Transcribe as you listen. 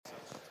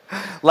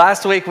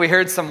Last week we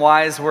heard some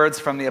wise words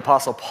from the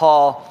Apostle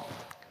Paul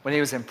when he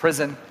was in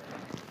prison,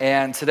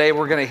 and today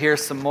we're going to hear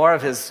some more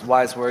of his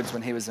wise words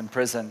when he was in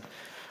prison.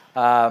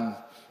 Some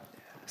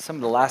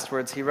of the last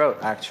words he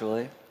wrote,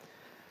 actually.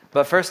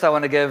 But first I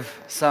want to give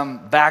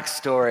some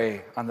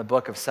backstory on the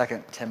book of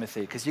 2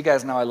 Timothy, because you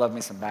guys know I love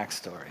me some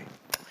backstory.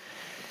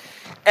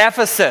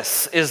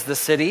 Ephesus is the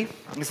city.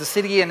 It's a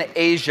city in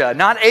Asia.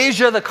 Not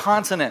Asia, the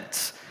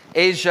continent.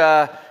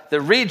 Asia,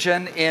 the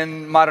region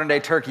in modern-day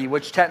Turkey,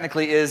 which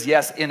technically is,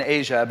 yes, in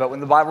Asia. But when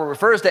the Bible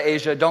refers to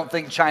Asia, don't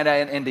think China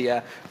and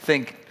India.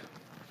 Think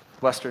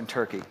Western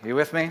Turkey. Are you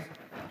with me?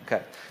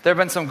 Okay. There have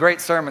been some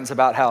great sermons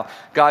about how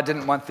God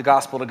didn't want the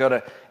gospel to go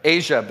to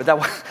Asia, but that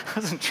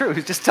wasn't true.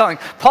 He's just telling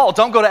Paul,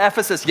 don't go to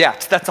Ephesus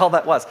yet. That's all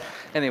that was.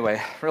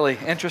 Anyway, really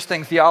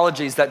interesting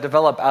theologies that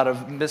develop out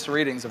of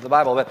misreadings of the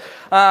Bible. But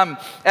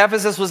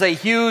Ephesus was a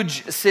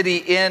huge city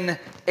in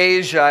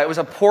Asia. It was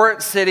a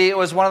port city. It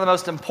was one of the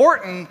most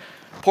important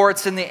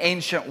ports in the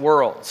ancient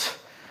world.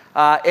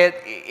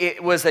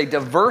 It was a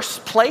diverse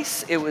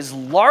place. It was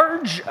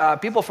large.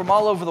 People from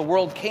all over the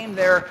world came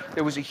there.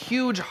 There was a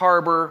huge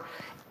harbor.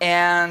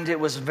 And it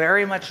was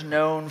very much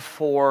known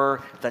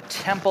for the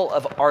Temple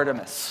of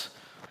Artemis,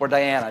 or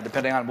Diana,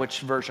 depending on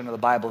which version of the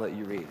Bible that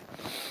you read.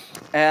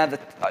 And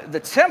the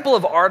Temple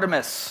of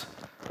Artemis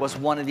was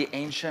one of the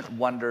ancient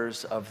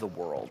wonders of the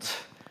world.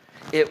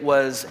 It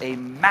was a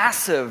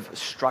massive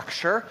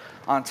structure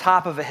on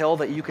top of a hill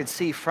that you could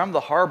see from the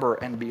harbor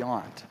and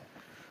beyond.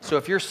 So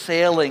if you're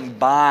sailing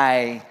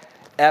by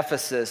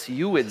Ephesus,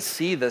 you would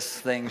see this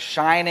thing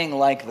shining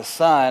like the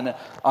sun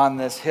on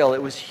this hill.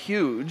 It was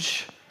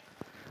huge.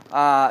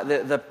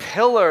 The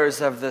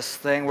pillars of this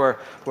thing were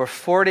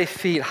 40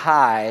 feet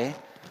high,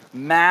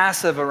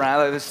 massive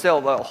around. There's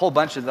still a whole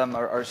bunch of them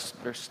are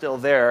still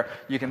there.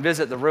 You can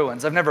visit the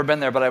ruins. I've never been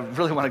there, but I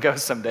really want to go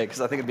someday because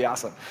I think it'd be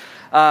awesome.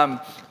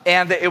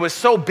 And it was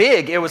so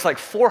big. It was like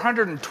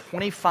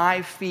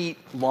 425 feet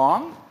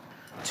long,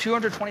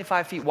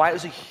 225 feet wide. It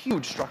was a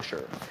huge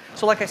structure.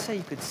 So like I say,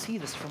 you could see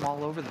this from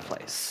all over the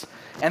place.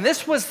 And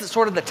this was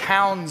sort of the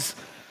town's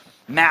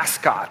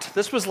mascot.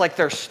 This was like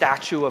their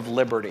Statue of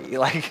Liberty.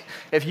 Like,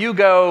 if you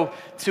go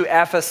to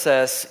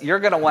Ephesus, you're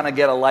going to want to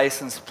get a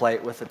license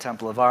plate with the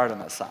Temple of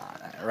Artemis on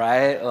it,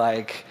 right?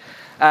 Like,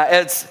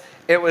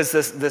 it was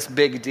this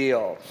big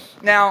deal.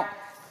 Now,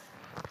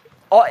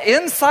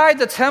 inside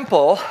the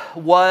temple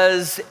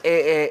was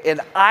an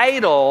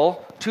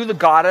idol to the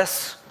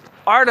goddess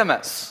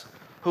Artemis,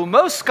 who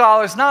most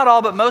scholars, not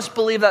all, but most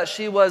believe that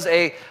she was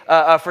a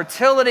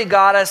fertility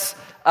goddess.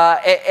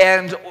 That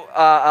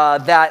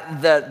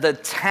the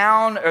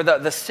town or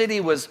the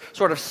city was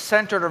sort of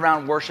centered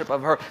around worship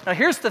of her. Now,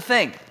 here's the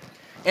thing.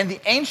 In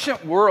the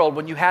ancient world,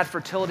 when you had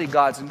fertility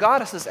gods and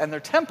goddesses and their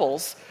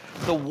temples,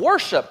 the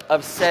worship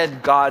of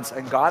said gods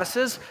and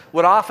goddesses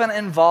would often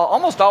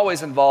almost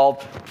always involve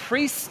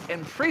priests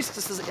and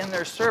priestesses in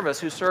their service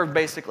who served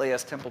basically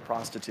as temple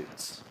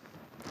prostitutes.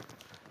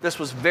 This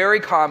was very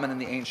common in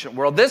the ancient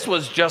world. This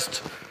was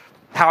just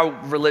how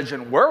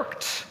religion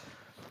worked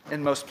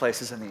in most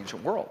places in the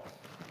ancient world.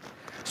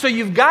 So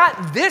you've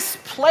got this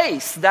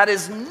place that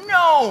is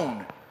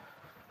known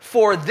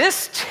for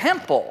this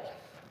temple,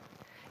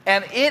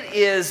 and it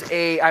is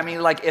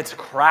it's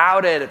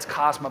crowded, it's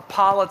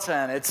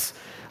cosmopolitan, it's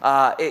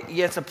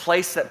a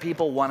place that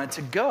people wanted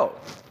to go.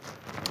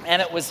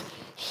 And it was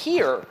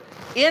here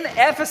in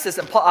Ephesus,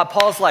 and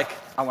Paul's like,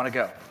 I want to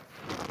go.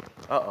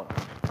 Uh-oh.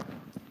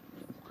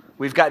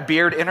 We've got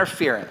beard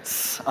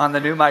interference on the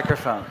new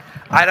microphone.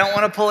 I don't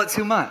want to pull it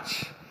too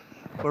much.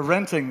 We're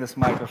renting this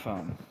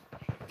microphone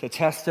to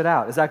test it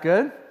out. Is that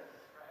good?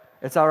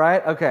 It's all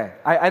right? Okay.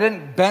 I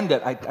didn't bend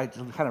it. I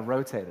kind of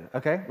rotated.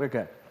 Okay? We're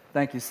good.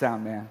 Thank you,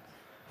 sound man.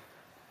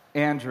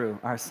 Andrew,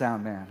 our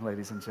sound man,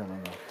 ladies and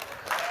gentlemen.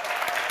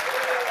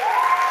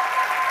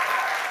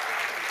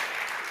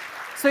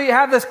 So you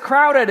have this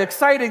crowded,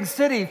 exciting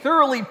city,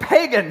 thoroughly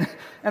pagan.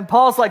 And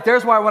Paul's like,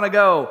 there's where I want to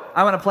go.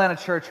 I want to plant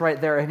a church right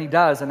there. And he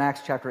does in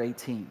Acts chapter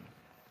 18.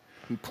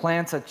 He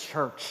plants a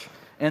church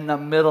in the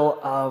middle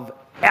of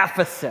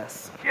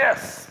Ephesus.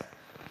 Yes.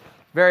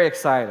 Very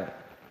excited.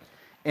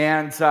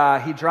 And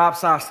he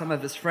drops off some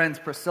of his friends,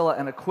 Priscilla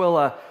and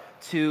Aquila,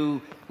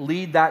 to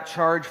lead that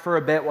charge for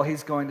a bit while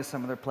he's going to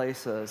some other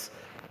places.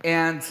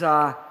 And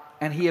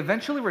he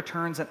eventually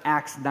returns in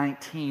Acts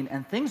 19,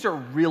 and things are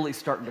really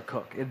starting to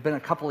cook. It had been a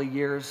couple of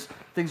years.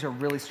 Things are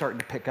really starting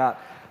to pick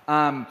up.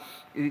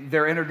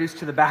 They're introduced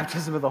to the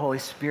baptism of the Holy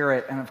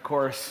Spirit, and of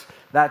course,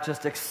 that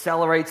just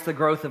accelerates the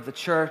growth of the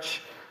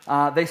church.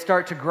 They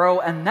start to grow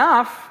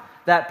enough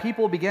that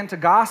people begin to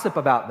gossip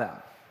about them.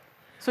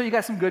 So you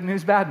got some good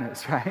news, bad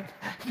news, right?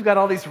 You've got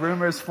all these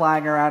rumors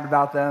flying around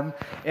about them.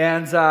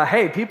 And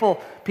hey, people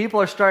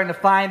are starting to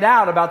find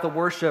out about the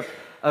worship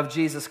of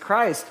Jesus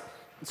Christ.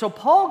 So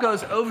Paul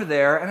goes over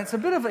there, and it's a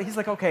bit of he's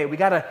like, okay, we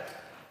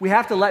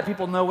have to let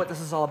people know what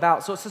this is all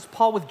about. So it says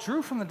Paul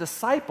withdrew from the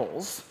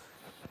disciples,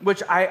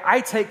 which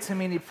I take to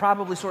mean he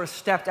probably sort of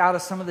stepped out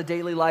of some of the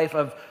daily life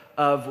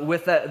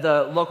with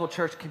the local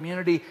church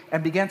community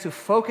and began to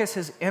focus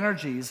his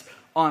energies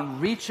on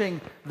reaching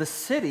the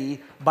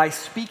city by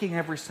speaking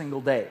every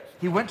single day.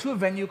 He went to a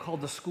venue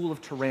called the School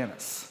of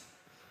Tyrannus.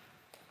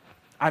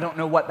 I don't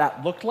know what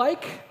that looked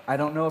like. I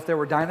don't know if there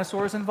were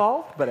dinosaurs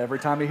involved, but every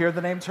time I hear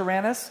the name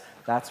Tyrannus,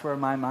 that's where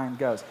my mind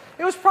goes.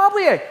 It was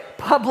probably a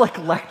public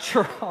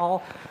lecture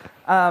hall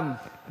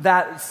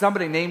that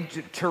somebody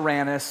named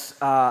Tyrannus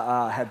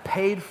had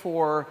paid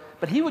for,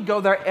 but he would go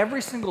there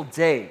every single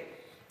day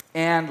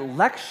and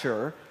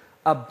lecture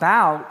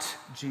about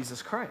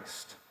Jesus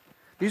Christ.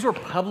 These were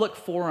public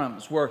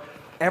forums where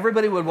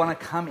everybody would want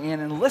to come in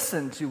and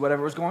listen to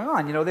whatever was going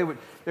on. You know, there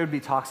would be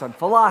talks on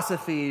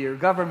philosophy or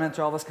government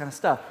or all this kind of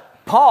stuff.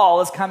 Paul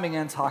is coming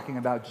in talking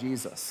about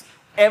Jesus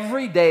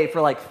every day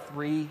for like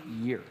 3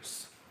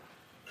 years.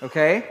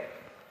 Okay?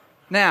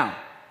 Now,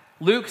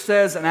 Luke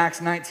says in Acts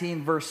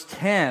 19, verse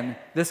 10,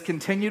 this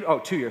continued,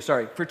 2 years,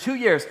 for 2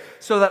 years,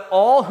 so that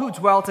all who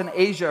dwelt in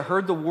Asia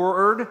heard the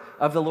word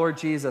of the Lord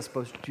Jesus,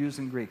 both Jews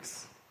and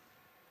Greeks.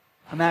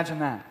 Imagine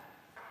that.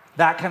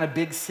 That kind of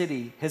big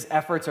city, his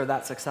efforts are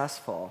that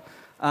successful.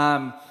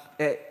 And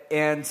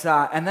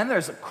then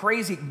there's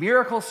crazy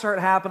miracles start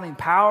happening,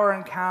 power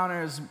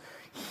encounters,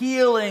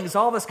 healings,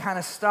 all this kind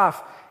of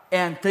stuff.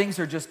 And things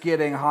are just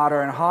getting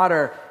hotter and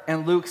hotter.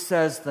 And Luke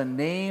says the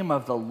name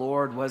of the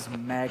Lord was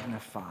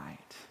magnified.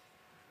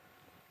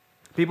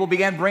 People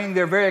began bringing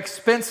their very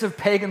expensive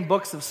pagan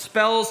books of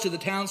spells to the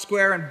town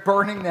square and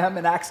burning them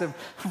in acts of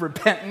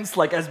repentance,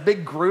 like as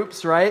big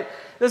groups, right?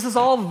 This is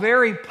all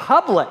very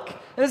public.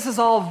 This is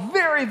all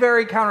very,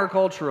 very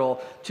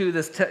countercultural to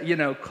this,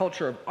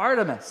 culture of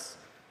Artemis.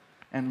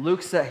 And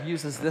Luke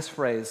uses this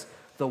phrase,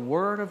 the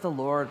word of the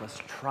Lord was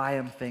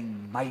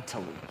triumphing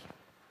mightily.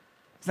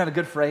 Isn't that a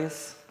good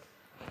phrase?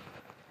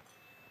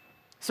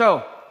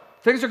 So,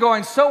 things are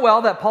going so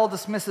well that Paul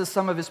dismisses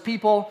some of his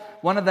people,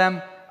 one of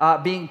them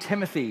being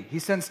Timothy. He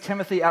sends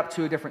Timothy up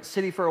to a different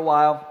city for a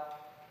while.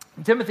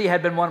 And Timothy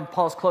had been one of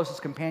Paul's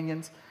closest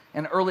companions,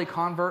 an early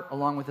convert,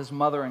 along with his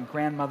mother and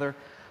grandmother.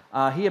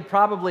 He had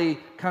probably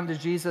come to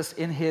Jesus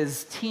in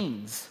his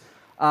teens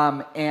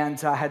and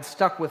had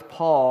stuck with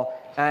Paul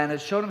and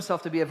had shown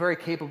himself to be a very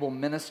capable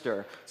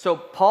minister. So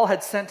Paul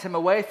had sent him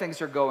away,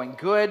 things are going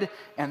good,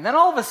 and then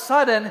all of a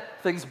sudden,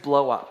 things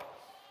blow up.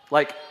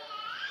 Like,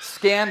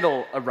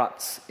 scandal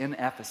erupts in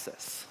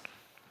Ephesus.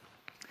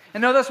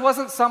 And no, this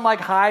wasn't some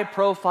like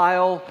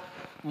high-profile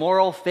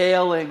moral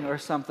failing or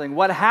something.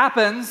 What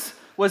happens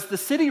was the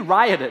city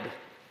rioted.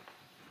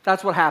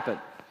 That's what happened.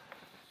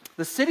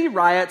 The city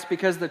riots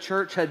because the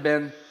church had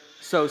been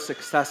so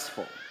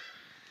successful.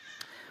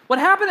 What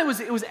happened,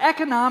 it was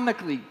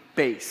economically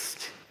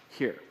based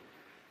here.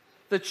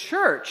 The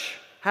church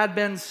had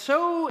been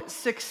so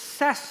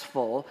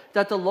successful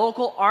that the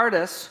local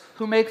artists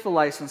who make the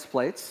license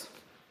plates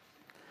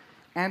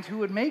and who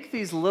would make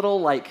these little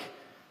like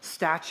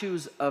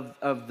statues of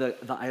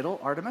the idol,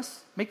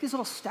 Artemis, make these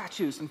little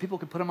statues and people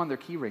could put them on their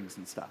key rings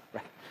and stuff,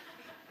 right?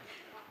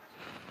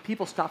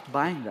 People stopped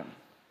buying them.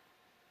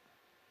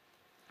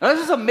 Now,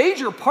 this is a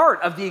major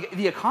part of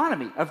the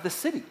economy of the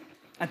city,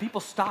 and people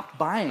stopped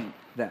buying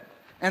them.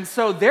 And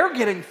so they're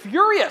getting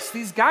furious.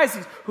 These guys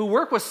who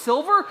work with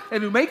silver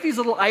and who make these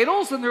little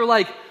idols, and they're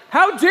like,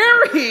 how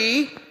dare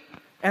he?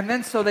 And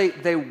then so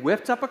they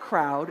whipped up a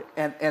crowd,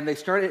 and it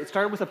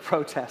started with a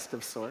protest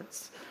of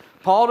sorts.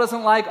 Paul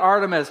doesn't like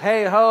Artemis.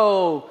 Hey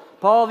ho,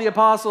 Paul the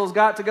apostle's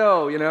got to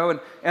go,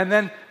 and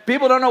then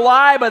people don't know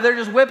why, but they're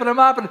just whipping him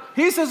up, and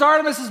he says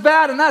Artemis is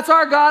bad, and that's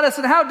our goddess,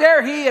 and how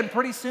dare he? And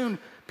pretty soon,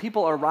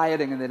 people are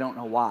rioting, and they don't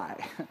know why.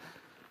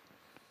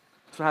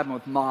 That's what happened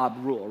with mob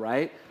rule,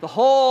 right? The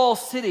whole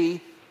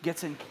city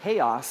gets in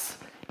chaos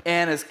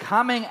and is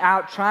coming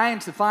out trying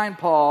to find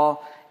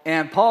Paul,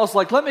 and Paul's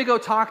like, let me go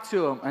talk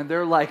to him. And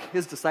they're like,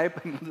 his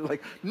disciples, they're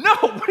like, no,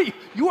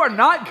 you are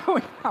not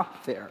going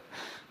out there.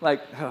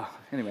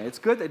 Anyway, it's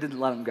good they didn't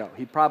let him go.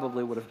 He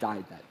probably would have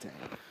died that day.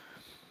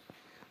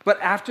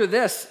 But after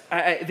this,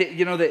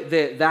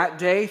 that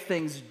day,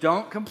 things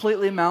don't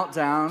completely melt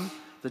down.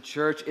 The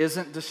church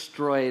isn't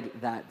destroyed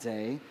that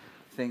day.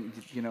 Things,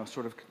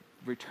 sort of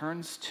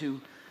returns to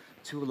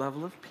a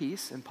level of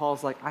peace. And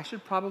Paul's like, I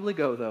should probably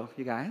go, though,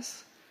 you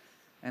guys.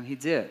 And he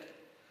did.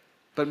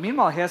 But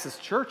meanwhile, he has his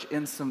church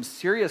in some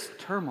serious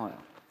turmoil.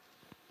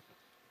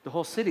 The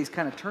whole city's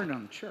kind of turned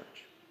on the church.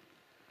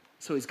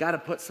 So he's got to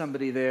put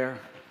somebody there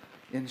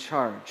in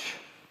charge.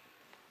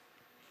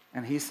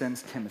 And he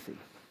sends Timothy.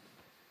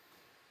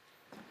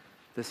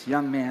 This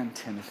young man,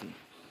 Timothy.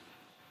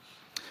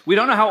 We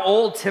don't know how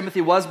old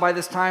Timothy was by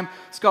this time.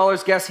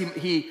 Scholars guess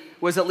he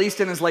was at least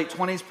in his late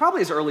 20s,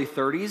 probably his early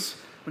 30s,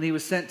 when he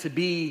was sent to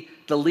be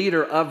the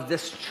leader of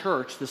this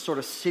church, this sort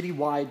of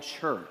citywide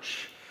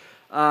church.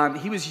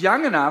 He was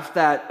young enough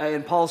that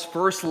in Paul's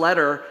first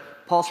letter,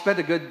 Paul spent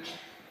a good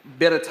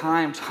bit of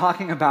time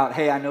talking about,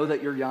 hey, I know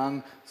that you're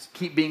young,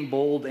 keep being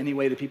bold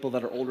anyway to people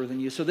that are older than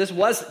you. So this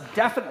was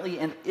definitely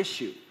an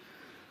issue.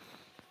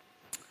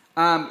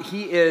 But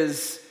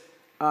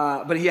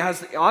he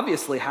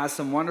obviously has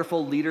some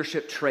wonderful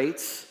leadership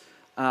traits.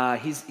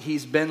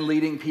 He's been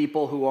leading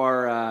people who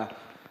are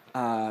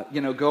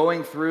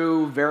going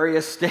through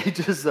various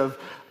stages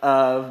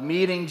of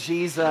meeting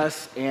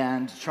Jesus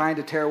and trying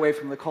to tear away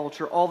from the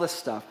culture, all this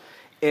stuff.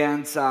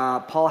 And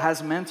Paul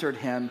has mentored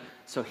him,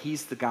 so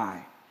he's the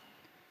guy.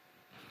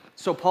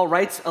 So Paul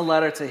writes a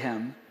letter to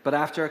him, but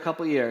after a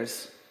couple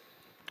years,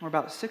 we're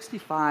about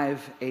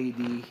 65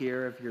 AD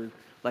here, if you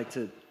like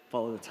to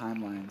follow the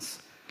timelines.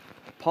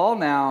 Paul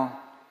now,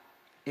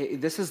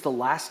 this is the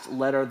last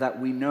letter that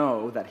we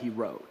know that he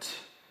wrote.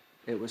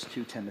 It was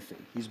to Timothy.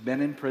 He's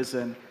been in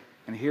prison,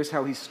 and here's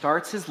how he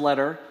starts his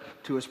letter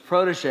to his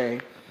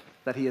protege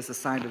that he has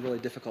assigned a really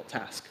difficult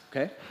task,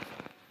 okay?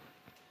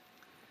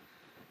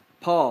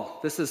 Paul,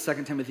 this is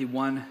 2 Timothy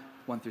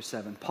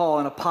 1:1-7. Paul,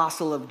 an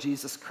apostle of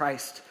Jesus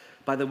Christ,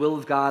 by the will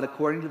of God,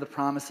 according to the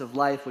promise of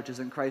life which is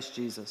in Christ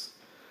Jesus,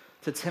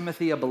 to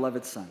Timothy, a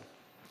beloved son.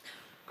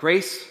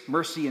 Grace,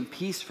 mercy, and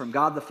peace from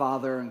God the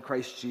Father and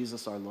Christ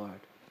Jesus our Lord.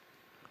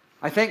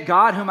 I thank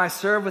God, whom I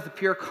serve with a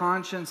pure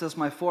conscience, as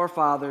my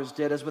forefathers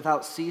did, as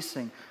without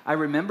ceasing. I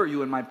remember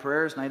you in my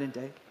prayers night and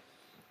day,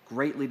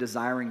 greatly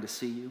desiring to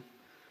see you,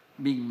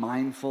 being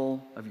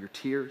mindful of your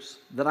tears,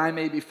 that I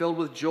may be filled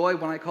with joy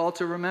when I call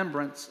to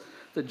remembrance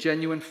the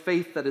genuine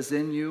faith that is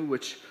in you,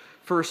 which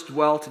first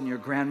dwelt in your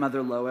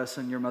grandmother Lois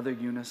and your mother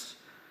Eunice,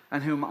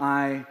 and whom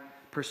I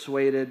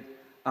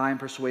am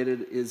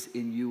persuaded is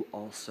in you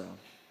also.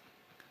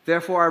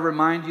 Therefore, I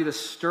remind you to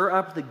stir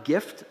up the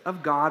gift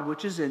of God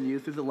which is in you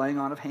through the laying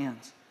on of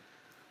hands.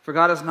 For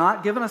God has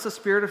not given us a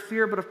spirit of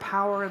fear, but of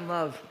power and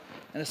love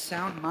and a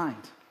sound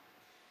mind.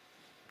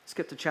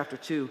 Skip to chapter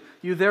 2.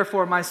 You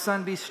therefore, my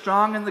son, be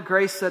strong in the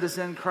grace that is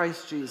in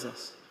Christ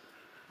Jesus.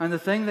 And the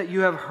thing that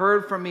you have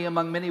heard from me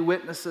among many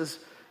witnesses,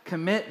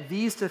 commit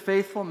these to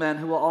faithful men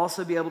who will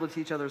also be able to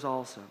teach others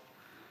also.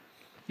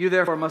 You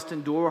therefore must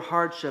endure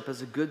hardship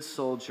as a good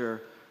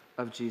soldier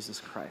of Jesus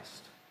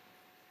Christ.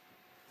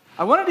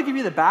 I wanted to give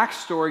you the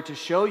backstory to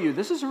show you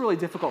this is a really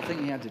difficult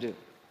thing he had to do.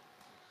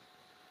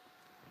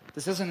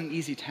 This isn't an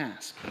easy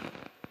task.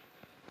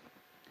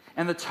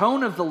 And the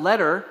tone of the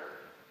letter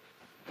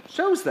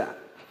shows that.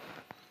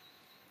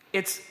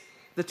 This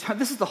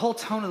is the whole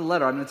tone of the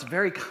letter. I mean, it's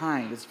very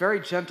kind, it's very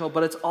gentle,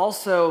 but it's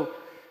also,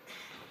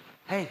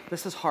 hey,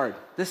 this is hard.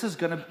 This is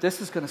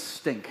gonna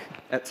stink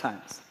at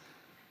times.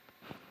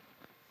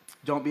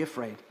 Don't be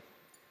afraid.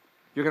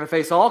 You're going to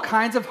face all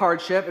kinds of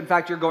hardship. In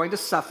fact, you're going to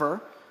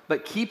suffer,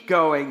 but keep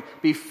going.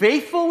 Be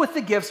faithful with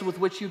the gifts with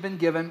which you've been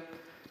given.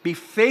 Be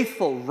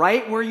faithful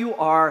right where you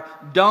are.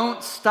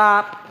 Don't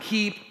stop.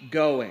 Keep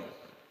going.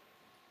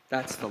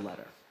 That's the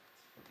letter.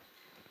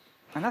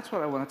 And that's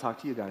what I want to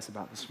talk to you guys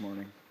about this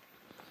morning.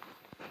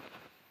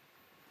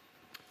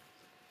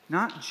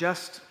 Not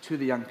just to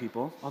the young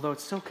people, although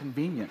it's so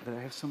convenient that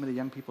I have so many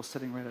young people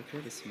sitting right up here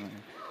this morning.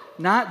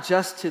 Not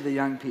just to the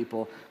young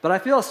people, but I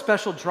feel a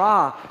special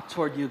draw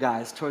toward you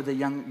guys, toward the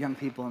young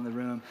people in the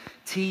room,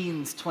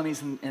 teens,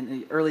 20s, and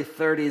the early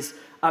 30s,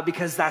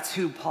 because that's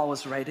who Paul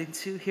was writing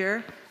to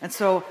here. And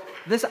so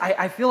this,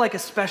 I feel like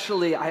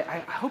especially, I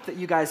hope that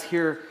you guys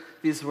hear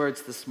these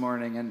words this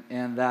morning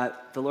and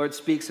that the Lord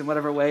speaks in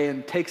whatever way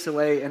and takes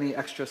away any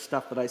extra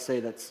stuff that I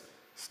say that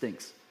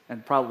stinks,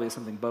 and probably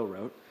something Bo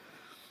wrote.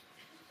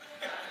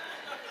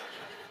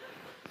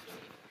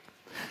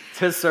 It's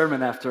his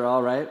sermon after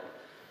all, right?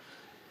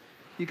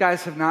 You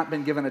guys have not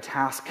been given a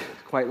task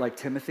quite like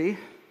Timothy,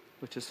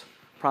 which is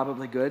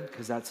probably good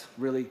because that's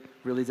really,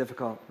 really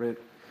difficult, right?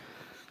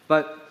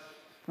 But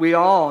you've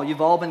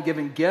all been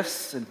given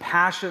gifts and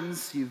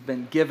passions, you've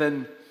been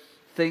given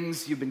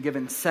things, you've been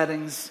given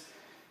settings,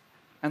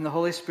 and the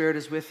Holy Spirit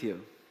is with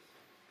you.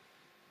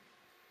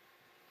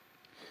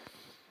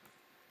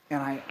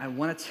 And I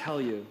want to tell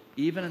you,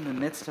 even in the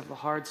midst of the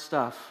hard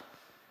stuff,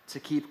 to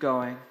keep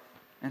going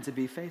and to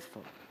be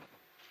faithful.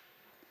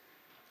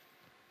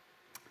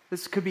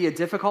 This could be a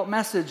difficult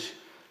message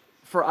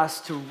for us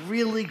to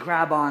really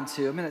grab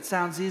onto. I mean, it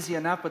sounds easy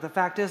enough, but the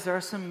fact is there are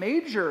some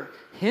major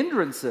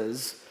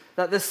hindrances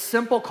that this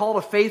simple call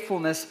to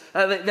faithfulness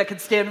that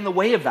could stand in the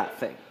way of that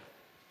thing.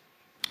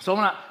 So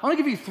I want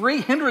to give you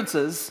 3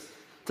 hindrances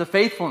to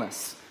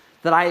faithfulness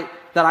that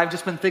I've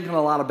just been thinking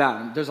a lot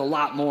about. And there's a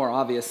lot more,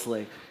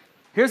 obviously.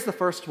 Here's the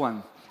first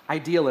one: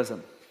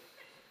 idealism.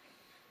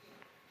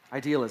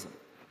 Idealism.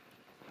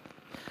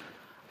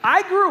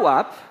 I grew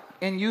up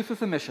in Youth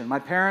with a Mission. My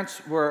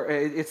parents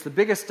it's the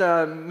biggest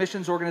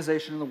missions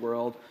organization in the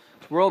world.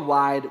 It's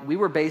worldwide. We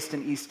were based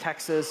in East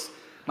Texas.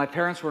 My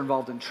parents were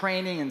involved in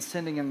training and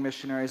sending young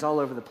missionaries all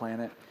over the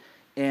planet.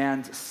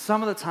 And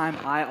some of the time,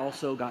 I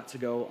also got to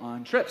go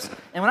on trips.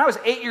 And when I was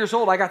 8 years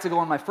old, I got to go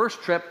on my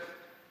first trip.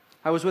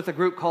 I was with a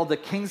group called the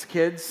King's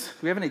Kids. Do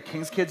we have any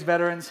King's Kids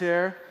veterans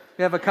here?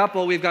 We have a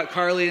couple. We've got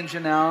Carly and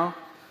Janelle.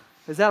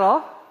 Is that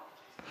all?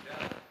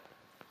 Jeff.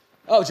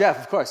 Oh, Jeff,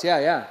 of course.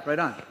 Yeah, right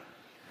on.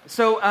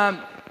 So,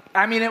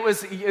 it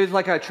was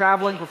like a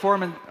traveling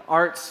performing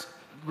arts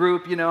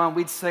group, and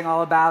we'd sing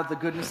all about the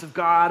goodness of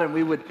God, and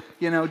we would,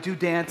 do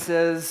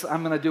dances.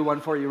 I'm going to do one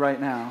for you right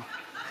now.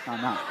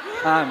 I'm not.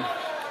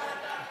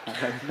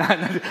 Okay.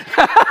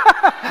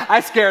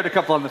 I scared a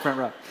couple on the front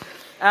row.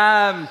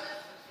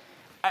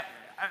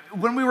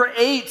 when we were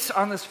 8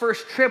 on this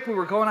first trip, we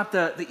were going up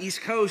the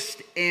East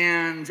Coast,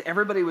 and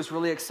everybody was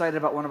really excited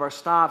about one of our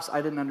stops.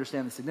 I didn't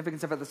understand the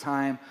significance of it at the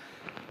time,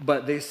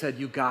 but they said,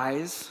 you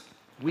guys,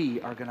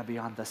 we are going to be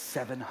on the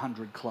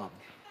 700 Club.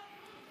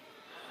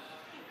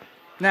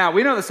 Now,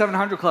 we know the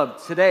 700 Club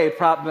today,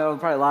 probably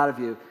a lot of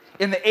you.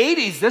 In the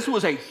 80s, this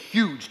was a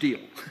huge deal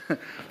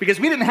because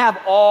we didn't have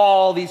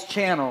all these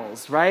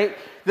channels, right?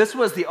 This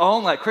was the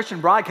only,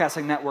 Christian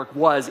Broadcasting Network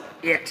was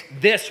it.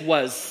 This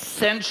was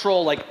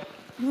central,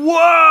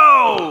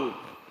 whoa!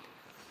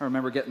 I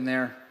remember getting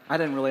there. I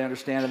didn't really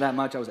understand it that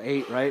much. I was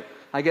 8, right?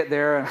 I get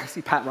there and I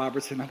see Pat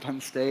Robertson up on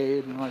the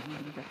stage. And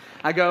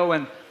I go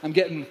and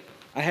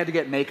I had to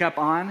get makeup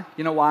on.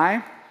 You know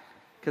why?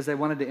 Because they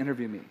wanted to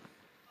interview me.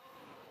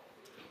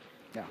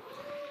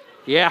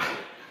 Yeah.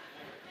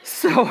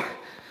 So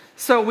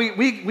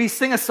we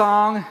sing a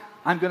song.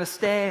 I'm gonna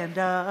stand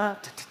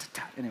up.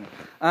 Anyway,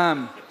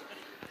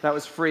 that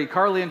was free.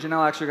 Carly and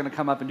Janelle actually are gonna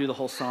come up and do the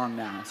whole song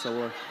now.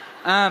 So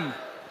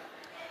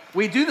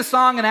we do the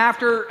song, and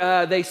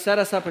after they set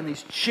us up in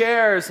these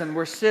chairs, and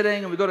we're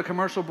sitting, and we go to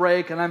commercial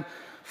break, and I'm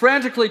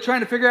frantically trying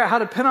to figure out how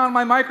to pin on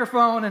my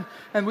microphone,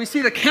 and we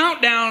see the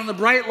countdown and the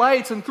bright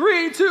lights, and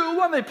 3, 2,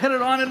 1, they pin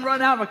it on and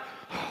run out.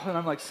 And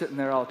I'm sitting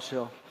there all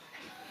chill.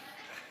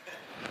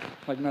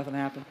 Nothing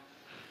happened.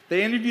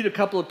 They interviewed a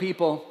couple of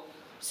people,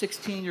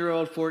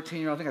 16-year-old,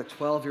 14-year-old, I think a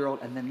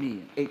 12-year-old, and then me,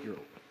 an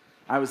 8-year-old.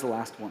 I was the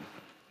last one.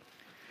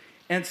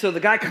 And so the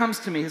guy comes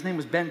to me. His name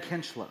was Ben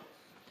Kinchlow.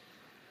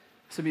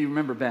 Some of you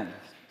remember Ben.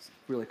 He's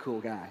a really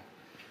cool guy.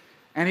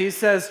 And he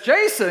says,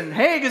 Jason,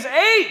 Hague is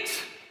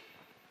 8.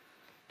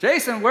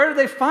 Jason, where did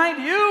they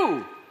find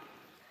you?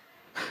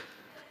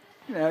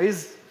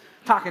 He's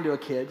talking to a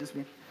kid.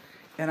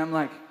 And I'm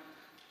like,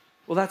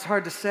 well, that's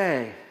hard to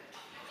say.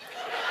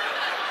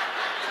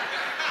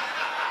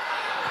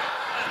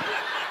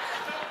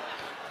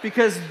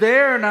 Because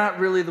they're not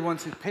really the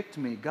ones who picked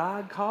me.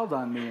 God called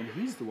on me, and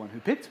he's the one who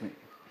picked me.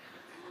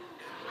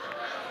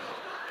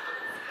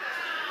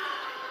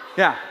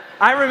 Yeah,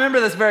 I remember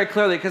this very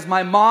clearly because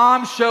my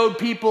mom showed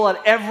people at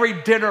every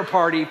dinner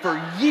party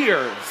for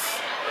years.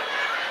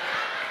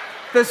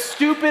 The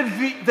stupid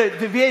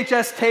the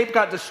VHS tape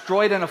got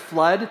destroyed in a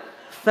flood.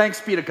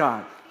 Thanks be to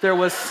God. There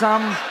was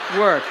some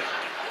work.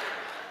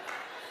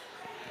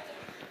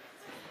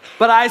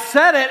 But I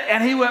said it,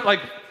 and he went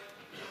like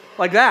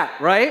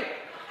that, right?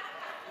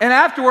 And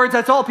afterwards,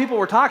 that's all people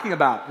were talking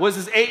about, was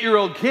this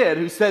 8-year-old kid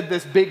who said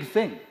this big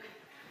thing.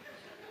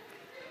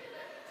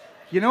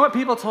 You know what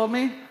people told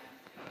me?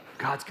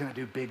 God's going to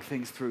do big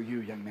things through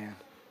you, young man.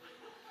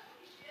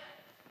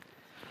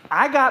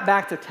 I got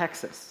back to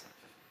Texas,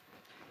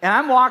 and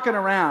I'm walking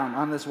around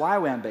on this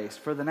YWAM base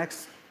for the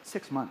next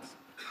 6 months.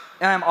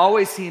 And I'm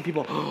always seeing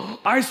people,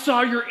 I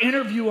saw your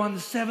interview on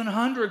the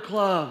 700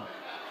 Club.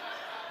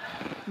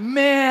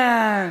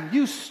 Man,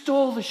 you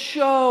stole the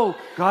show.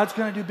 God's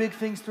going to do big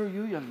things through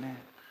you, young man.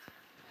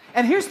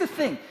 And here's the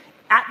thing.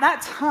 At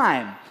that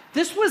time,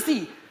 this was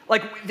the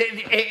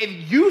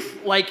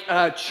youth,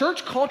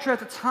 church culture at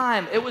the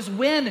time. It was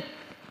when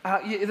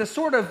the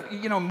sort of,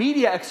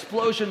 media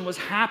explosion was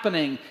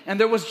happening. And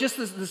there was just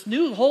this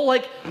new whole,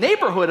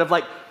 neighborhood of,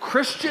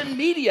 Christian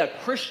media,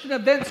 Christian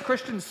events,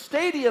 Christian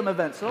stadium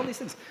events, and all these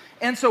things.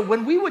 And so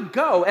when we would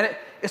go, and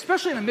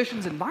especially in a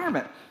missions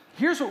environment,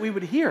 here's what we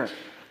would hear.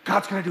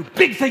 God's going to do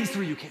big things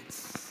through you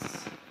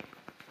kids.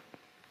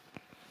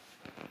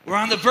 We're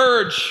on the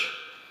verge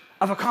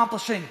of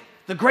accomplishing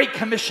the Great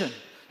Commission.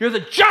 You're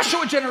the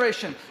Joshua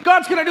generation.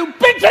 God's going to do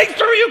big things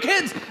through you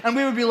kids. And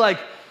we would be like,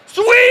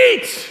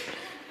 sweet!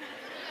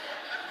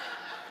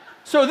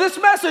 So this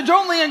message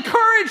only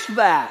encouraged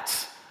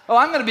that. Oh,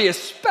 I'm going to be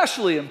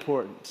especially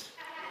important.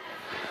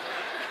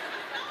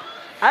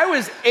 I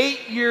was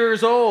 8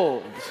 years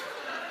old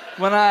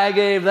when I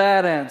gave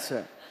that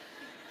answer.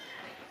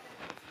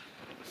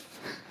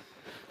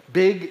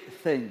 Big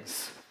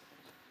things.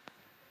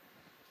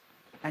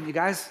 And you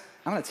guys,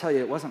 I'm going to tell you,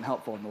 it wasn't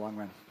helpful in the long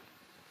run.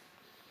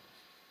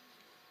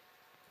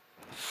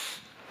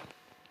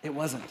 It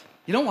wasn't.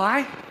 You know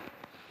why?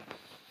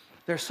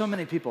 There's so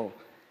many people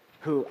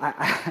who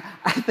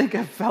I think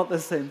have felt the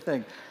same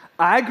thing.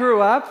 I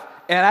grew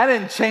up and I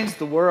didn't change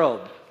the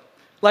world.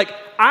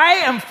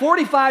 I am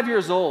 45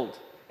 years old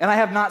and I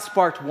have not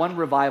sparked one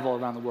revival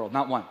around the world,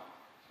 not one.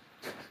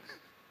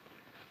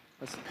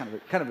 That's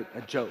kind of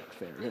a joke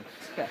there.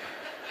 Yeah.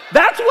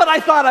 That's what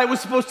I thought I was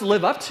supposed to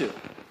live up to.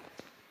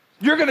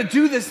 You're going to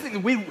do this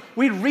thing.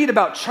 We read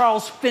about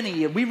Charles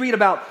Finney, and we read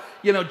about,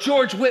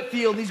 George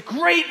Whitefield, these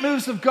great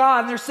moves of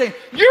God, and they're saying,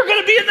 you're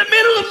going to be in the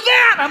middle of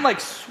that. I'm like,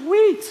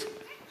 sweet.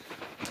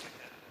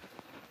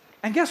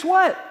 And guess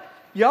what?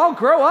 Y'all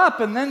grow up,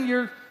 and then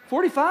you're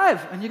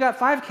 45, and you got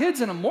 5 kids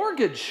and a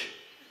mortgage.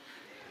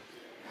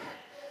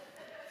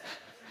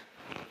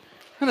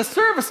 And a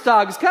service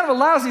dog is kind of a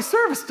lousy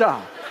service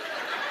dog.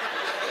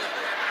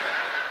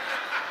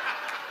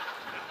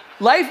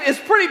 Life is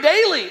pretty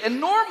daily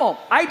and normal.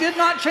 I did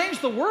not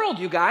change the world,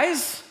 you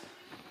guys.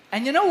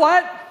 And you know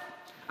what?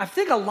 I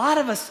think a lot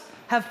of us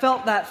have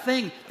felt that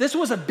thing. This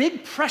was a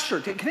big pressure.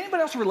 Can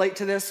anybody else relate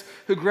to this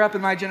who grew up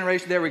in my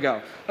generation? There we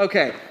go.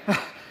 Okay.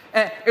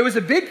 It was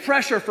a big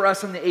pressure for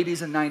us in the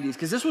 80s and 90s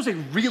because this was a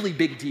really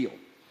big deal.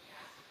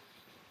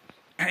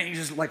 And you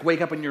just like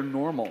wake up and you're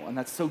normal, and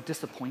that's so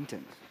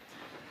disappointing.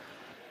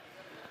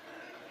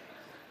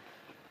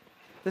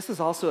 This is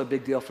also a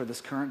big deal for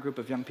this current group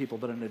of young people,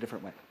 but in a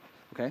different way,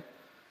 okay?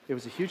 It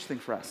was a huge thing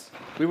for us.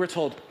 We were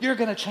told, you're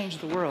going to change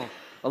the world.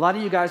 A lot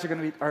of you guys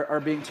are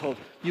being told,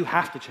 you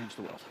have to change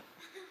the world.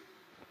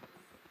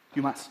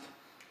 You must.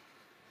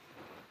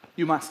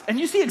 You must. And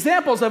you see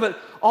examples of it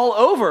all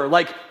over.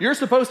 Like, you're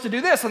supposed to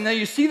do this, and then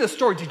you see the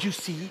story. Did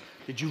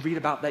you read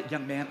about that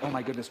young man? Oh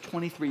my goodness,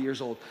 23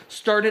 years old.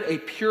 Started a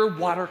pure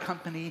water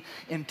company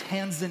in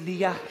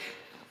Tanzania.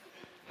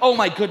 Oh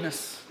my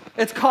goodness.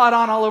 It's caught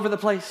on all over the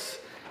place.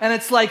 And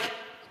it's like,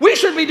 we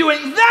should be doing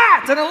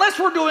that. And unless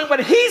we're doing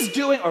what he's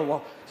doing, or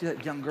well, see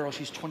that young girl,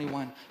 she's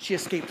 21. She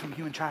escaped from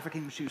human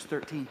trafficking when she was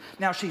 13.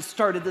 Now she's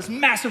started this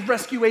massive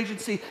rescue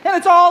agency, and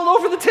it's all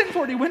over the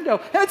 1040 window.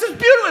 And it's just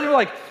beautiful. And you're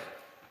like,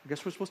 I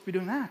guess we're supposed to be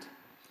doing that.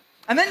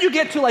 And then you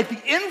get to like the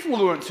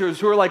influencers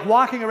who are like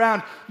walking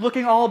around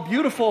looking all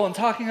beautiful and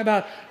talking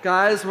about,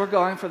 guys, we're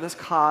going for this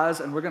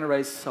cause and we're going to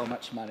raise so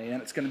much money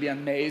and it's going to be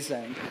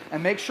amazing.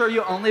 And make sure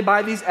you only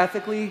buy these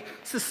ethically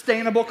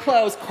sustainable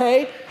clothes,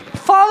 okay?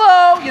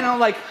 Follow, and you're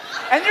like,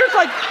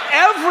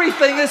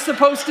 everything is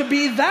supposed to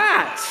be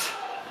that.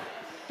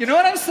 You know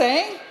what I'm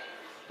saying?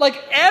 Like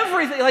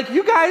everything, like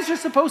you guys are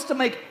supposed to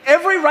make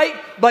every right,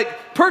 like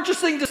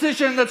purchasing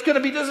decision that's going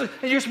to be this,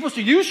 and you're supposed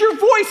to use your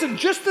voice in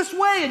just this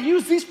way and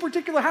use these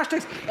particular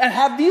hashtags and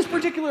have these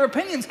particular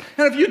opinions.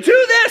 And if you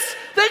do this,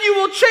 then you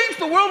will change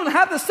the world and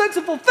have the sense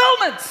of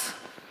fulfillment.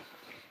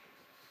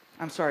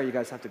 I'm sorry you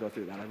guys have to go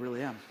through that. I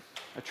really am.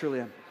 I truly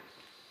am.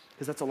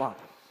 Because that's a lot,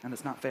 and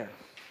it's not fair.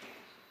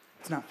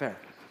 It's not fair.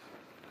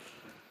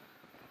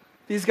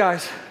 These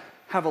guys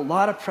have a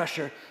lot of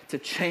pressure to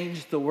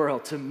change the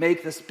world, to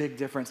make this big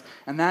difference.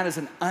 And that is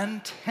an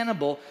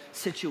untenable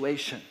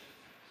situation.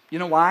 You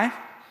know why?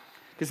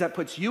 Because that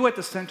puts you at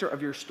the center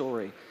of your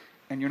story,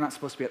 and you're not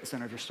supposed to be at the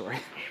center of your story.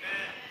 Amen.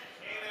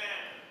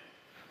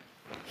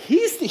 Amen.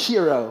 He's the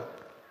hero.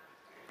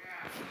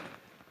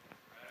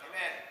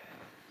 Amen.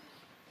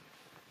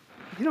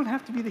 You don't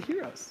have to be the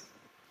heroes.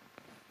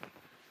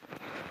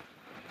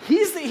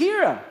 He's the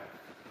hero.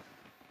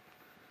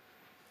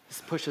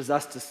 This pushes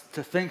us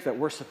to think that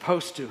we're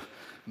supposed to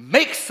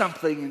make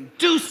something and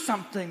do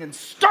something and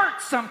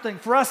start something.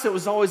 For us, it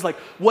was always like,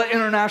 what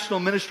international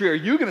ministry are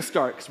you going to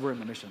start? Because we're in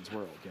the missions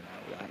world,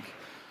 like,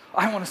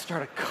 I want to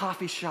start a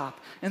coffee shop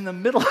in the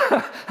middle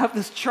of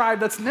this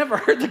tribe that's never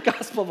heard the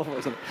gospel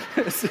before. So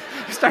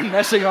start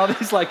meshing all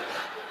these, like,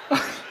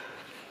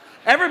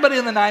 everybody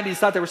in the 90s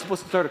thought they were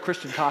supposed to start a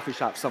Christian coffee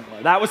shop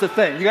somewhere. That was a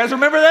thing. You guys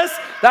remember this?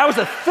 That was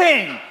a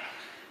thing.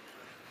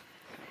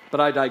 But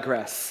I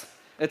digress.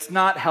 It's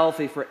not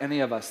healthy for any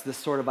of us, this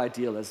sort of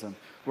idealism.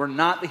 We're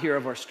not the hero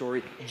of our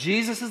story.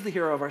 Jesus is the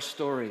hero of our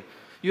story.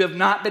 You have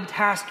not been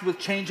tasked with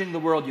changing the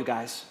world, you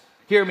guys.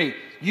 Hear me.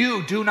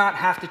 You do not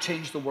have to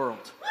change the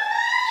world.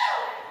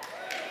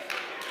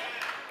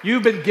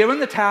 You've been given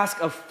the task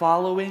of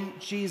following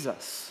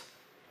Jesus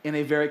in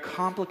a very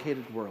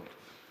complicated world.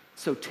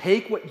 So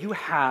take what you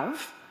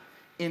have,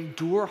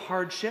 endure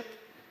hardship,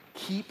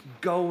 keep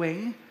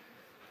going,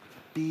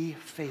 be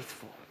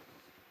faithful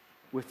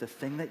with the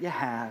thing that you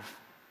have,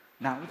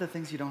 not with the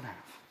things you don't have.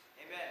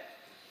 Amen.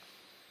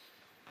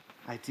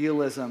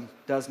 Idealism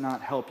does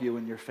not help you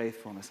in your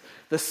faithfulness.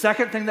 The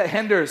second thing that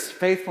hinders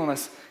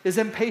faithfulness is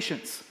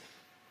impatience.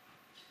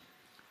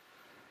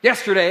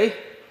 Yesterday,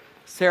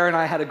 Sarah and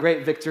I had a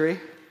great victory.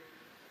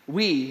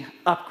 We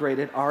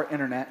upgraded our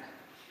internet.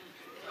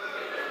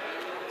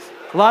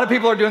 A lot of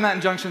people are doing that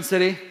in Junction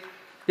City.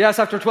 Yes,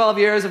 after 12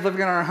 years of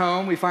living in our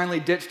home, we finally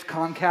ditched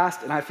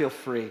Comcast, and I feel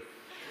free.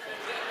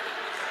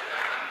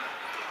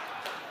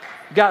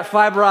 Got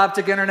fiber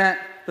optic internet.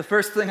 The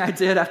first thing I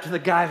did after the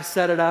guy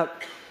set it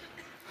up,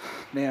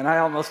 man, I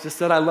almost just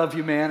said, I love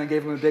you, man, and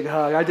gave him a big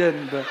hug. I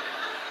didn't, but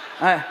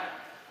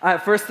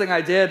first thing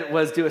I did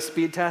was do a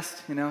speed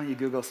test. You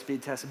Google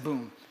speed test,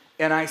 boom.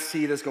 And I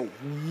see this go,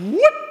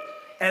 whoop,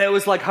 and it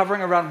was like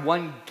hovering around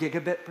 1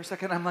 gigabit per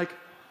second. I'm like,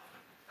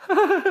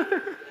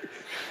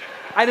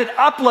 I did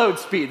upload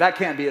speed. That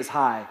can't be as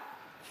high.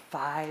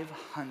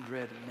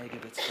 500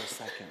 megabits per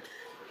second.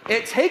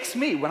 It takes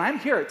me, when I'm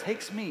here, it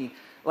takes me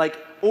like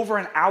over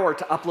an hour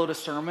to upload a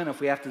sermon.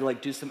 If we have to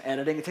like do some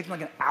editing, it takes me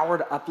like an hour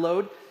to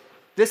upload.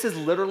 This is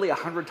literally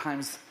 100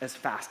 times as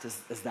fast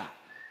as that.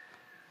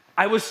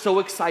 I was so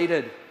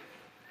excited.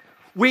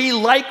 We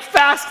like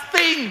fast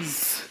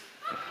things,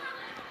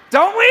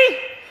 don't we?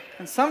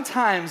 And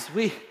sometimes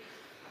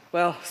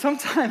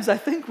I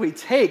think we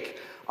take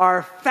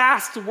our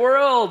fast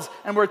world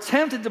and we're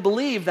tempted to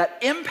believe that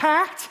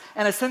impact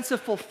and a sense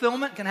of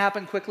fulfillment can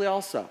happen quickly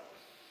also.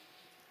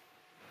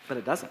 But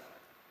it doesn't.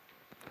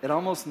 It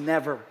almost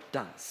never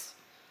does.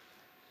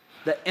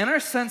 The inner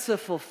sense of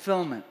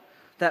fulfillment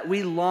that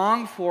we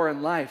long for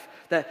in life,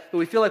 that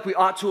we feel like we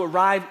ought to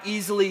arrive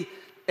easily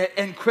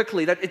and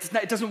quickly.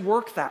 It doesn't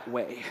work that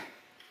way.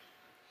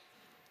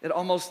 It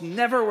almost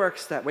never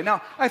works that way.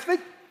 Now, I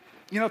think,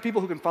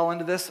 people who can fall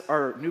into this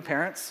are new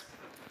parents,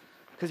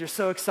 because you're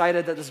so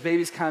excited that this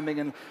baby's coming,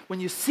 and when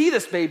you see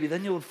this baby,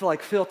 then you'll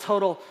feel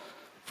total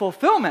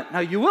fulfillment. Now,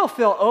 you will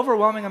feel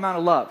overwhelming amount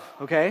of love,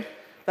 okay?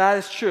 That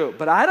is true.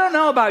 But I don't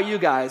know about you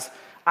guys.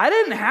 I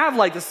didn't have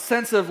this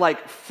sense of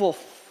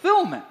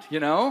fulfillment,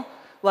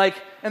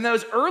 in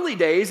those early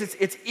days,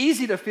 it's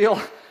easy to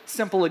feel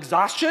simple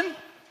exhaustion,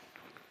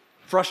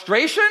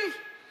 frustration,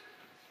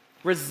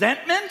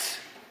 resentment.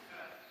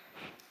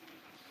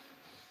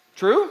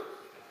 True?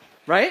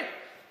 Right?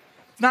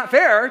 It's not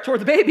fair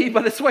toward the baby,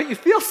 but it's what you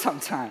feel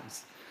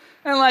sometimes.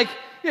 And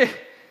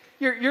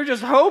you're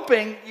just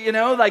hoping,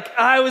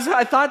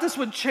 I thought this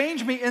would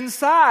change me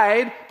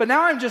inside, but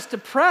now I'm just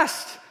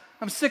depressed.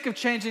 I'm sick of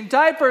changing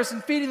diapers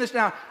and feeding this.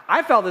 Now,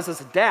 I felt this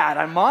as a dad,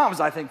 and moms,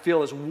 I think, feel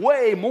this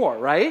way more,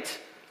 right?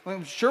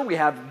 I'm sure we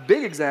have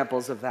big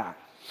examples of that.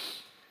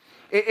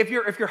 If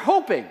you're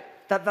hoping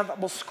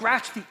that will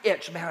scratch the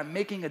itch, man, I'm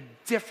making a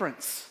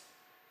difference.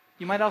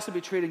 You might also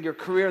be treating your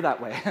career that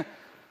way,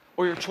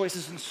 or your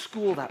choices in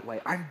school that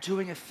way. I'm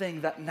doing a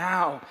thing that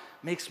now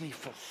makes me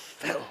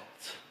fulfilled.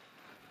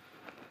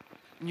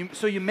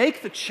 So you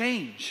make the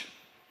change.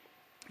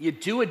 You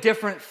do a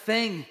different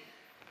thing.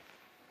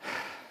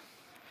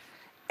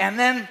 And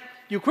then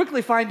you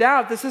quickly find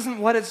out this isn't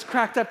what it's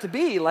cracked up to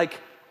be.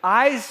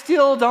 I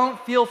still don't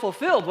feel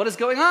fulfilled. What is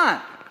going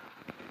on?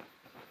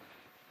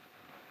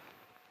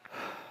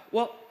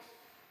 Well,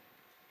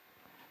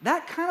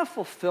 that kind of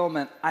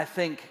fulfillment, I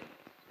think,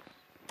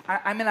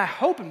 I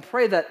hope and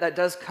pray that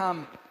does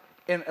come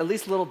in at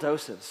least little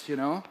doses,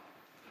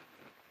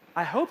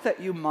 I hope that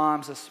you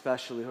moms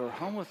especially who are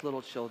home with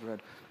little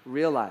children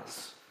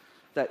realize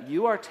that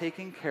you are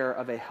taking care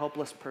of a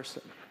helpless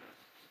person,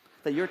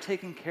 that you're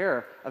taking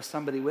care of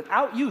somebody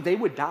without you, they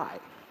would die.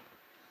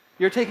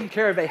 You're taking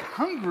care of a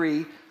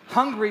hungry,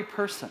 hungry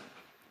person.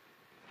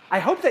 I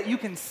hope that you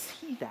can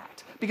see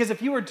that. Because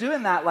if you were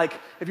doing that,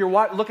 if you're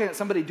looking at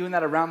somebody doing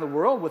that around the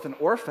world with an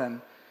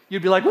orphan,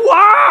 you'd be like,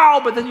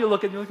 wow! But then you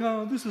look and you're like,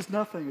 oh, this is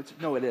nothing.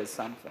 No, it is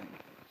something.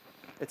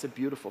 It's a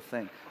beautiful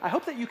thing. I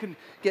hope that you can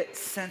get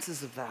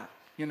senses of that,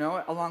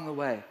 along the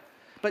way.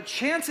 But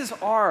chances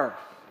are,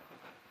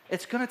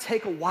 it's going to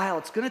take a while.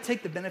 It's going to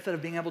take the benefit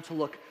of being able to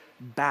look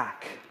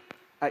back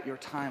at your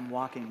time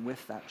walking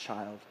with that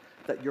child,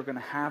 that you're going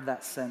to have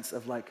that sense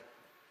of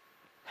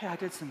hey, I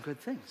did some good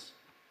things.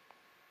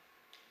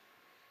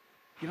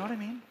 You know what I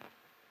mean?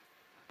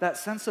 That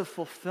sense of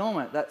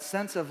fulfillment, that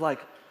sense of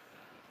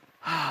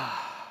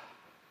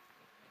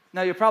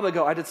Now you'll probably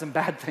go, I did some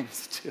bad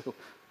things too.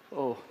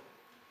 Oh.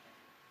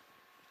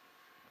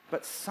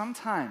 But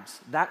sometimes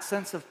that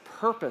sense of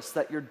purpose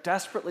that you're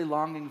desperately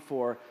longing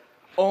for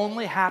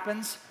only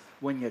happens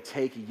when you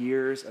take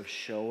years of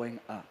showing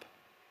up.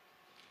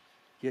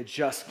 You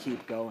just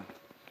keep going.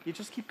 You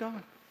just keep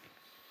going.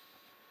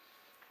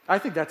 I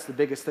think that's the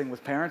biggest thing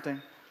with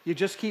parenting. You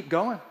just keep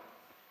going.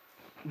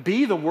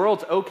 Be the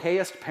world's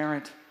okayest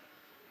parent.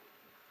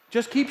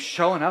 Just keep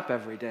showing up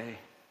every day.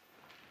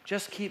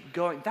 Just keep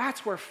going.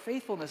 That's where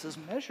faithfulness is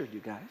measured,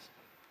 you guys.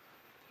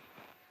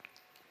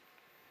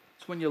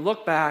 It's when you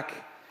look back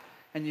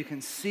and you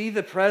can see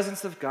the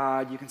presence of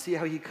God. You can see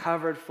how He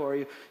covered for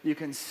you. You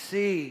can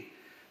see,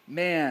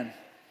 man,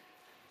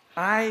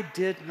 I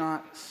did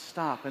not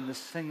stop in this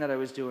thing that I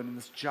was doing, in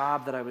this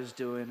job that I was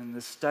doing, in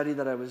this study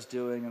that I was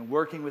doing, and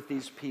working with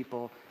these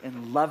people,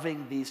 and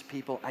loving these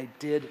people. I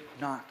did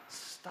not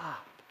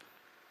stop.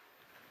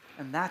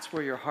 And that's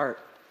where your heart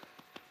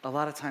a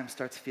lot of times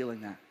starts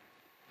feeling that.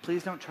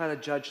 Please don't try to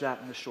judge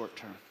that in the short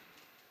term.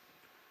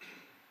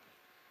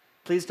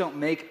 Please don't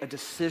make a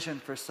decision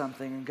for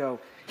something and go,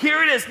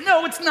 here it is.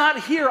 No, it's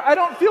not here. I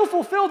don't feel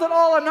fulfilled at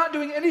all. I'm not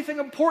doing anything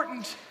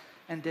important.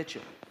 And ditch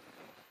it.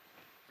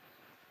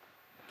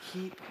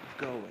 Keep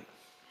going.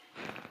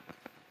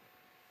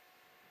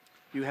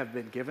 You have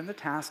been given the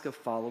task of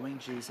following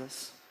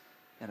Jesus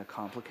in a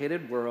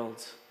complicated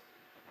world.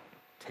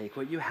 Take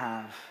what you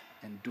have,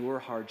 endure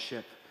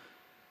hardship,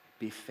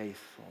 be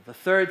faithful. The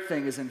third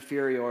thing is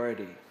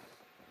inferiority.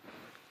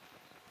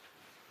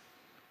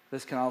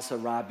 This can also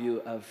rob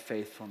you of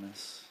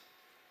faithfulness.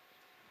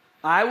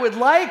 I would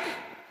like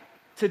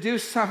to do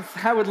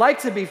something, I would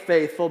like to be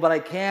faithful, but I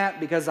can't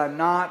because I'm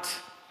not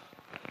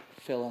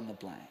fill in the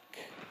blank.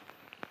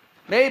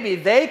 Maybe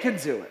they can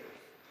do it,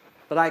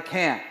 but I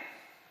can't.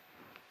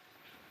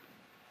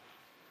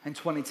 In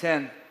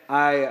 2010,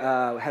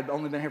 I had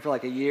only been here for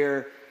like a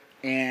year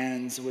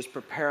and was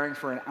preparing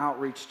for an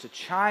outreach to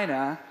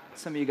China.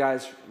 Some of you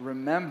guys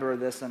remember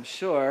this, I'm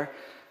sure.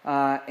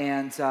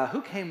 And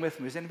who came with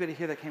me? Was anybody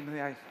here that came with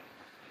me?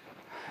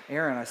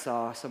 Aaron I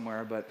saw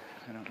somewhere, but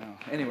I don't know.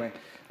 Anyway,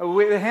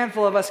 a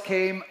handful of us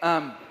came,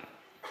 and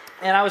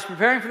I was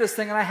preparing for this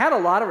thing, and I had a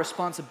lot of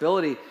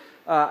responsibility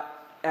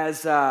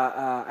as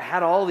I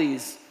had all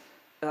these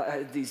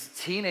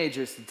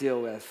teenagers to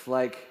deal with.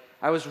 Like,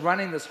 I was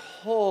running this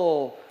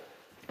whole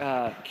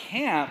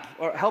camp,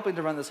 or helping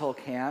to run this whole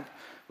camp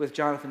with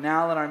Jonathan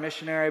Allen, our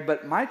missionary,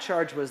 but my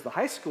charge was the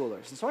high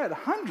schoolers. And so I had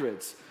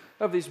hundreds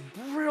of these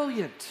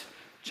brilliant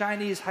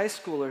Chinese high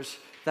schoolers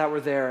that were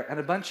there and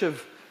a bunch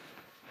of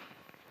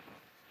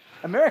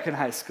American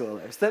high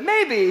schoolers that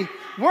maybe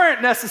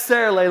weren't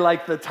necessarily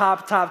like the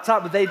top,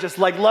 but they just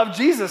like love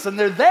Jesus and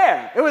they're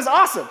there. It was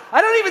awesome.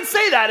 I don't even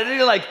say that. And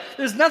you're like,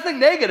 there's nothing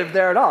negative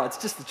there at all. It's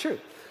just the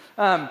truth.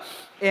 And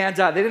they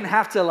didn't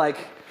have to like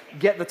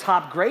get the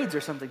top grades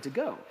or something to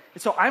go.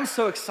 And so I'm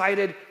so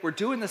excited. We're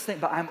doing this thing,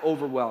 but I'm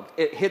overwhelmed.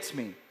 It hits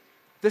me.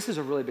 This is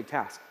a really big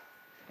task.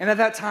 And at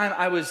that time,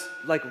 I was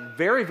like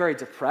very, very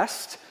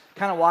depressed,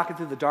 kind of walking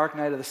through the dark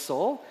night of the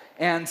soul.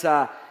 And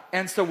so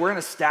we're in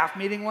a staff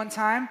meeting one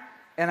time,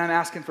 and I'm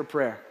asking for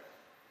prayer.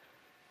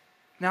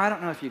 Now, I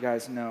don't know if you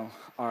guys know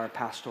our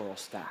pastoral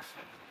staff,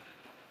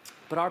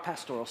 but our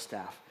pastoral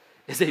staff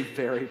is a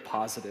very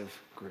positive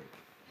group.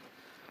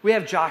 We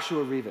have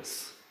Joshua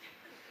Rivas.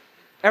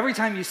 Every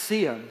time you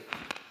see him,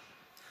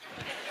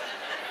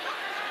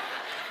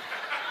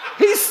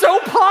 he's so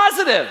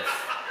positive.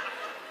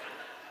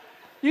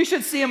 You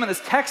should see him in his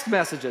text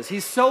messages.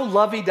 He's so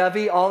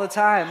lovey-dovey all the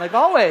time, like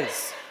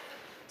always.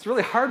 It's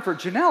really hard for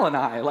Janelle and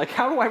I. Like,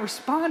 how do I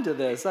respond to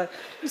this?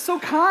 He's so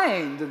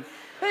kind. And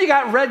then you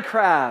got Red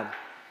Crab.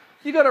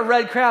 You go to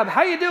Red Crab,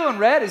 how you doing,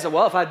 Red? He said,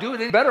 well, if I do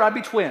it any better, I'd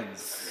be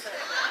twins.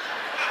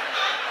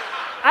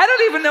 I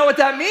don't even know what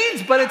that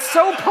means, but it's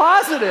so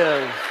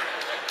positive.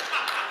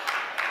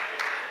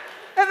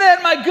 And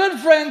then my good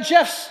friend,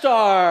 Jeff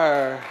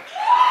Starr.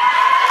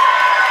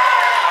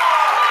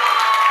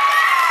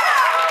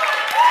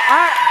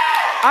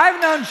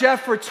 I've known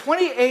Jeff for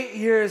 28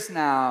 years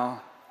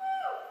now.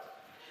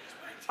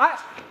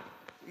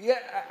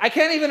 I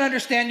can't even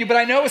understand you, but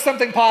I know it was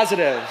something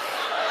positive.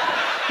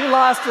 He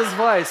lost his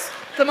voice.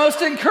 The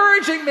most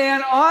encouraging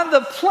man on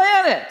the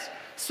planet.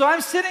 So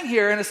I'm sitting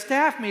here in a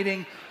staff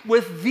meeting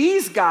with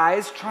these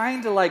guys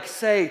trying to like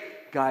say,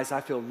 guys, I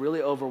feel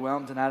really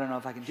overwhelmed and I don't know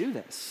if I can do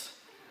this.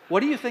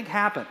 What do you think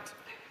happened?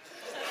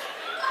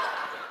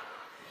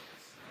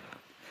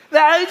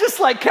 I just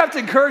like kept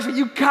encouraging me.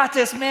 You got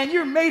this, man.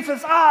 You're made for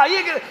this.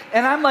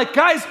 And I'm like,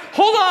 guys,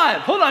 hold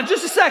on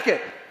just a second.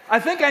 I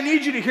think I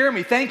need you to hear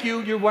me. Thank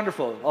you. You're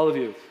wonderful, all of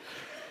you.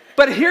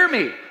 But hear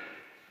me.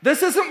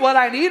 This isn't what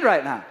I need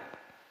right now.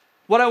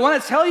 What I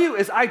want to tell you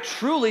is I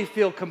truly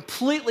feel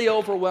completely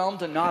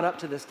overwhelmed and not up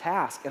to this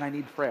task, and I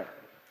need prayer.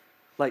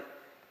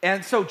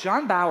 And so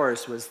John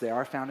Bowers was there,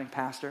 our founding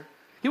pastor.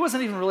 He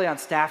wasn't even really on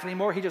staff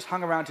anymore. He just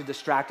hung around to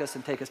distract us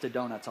and take us to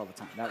donuts all the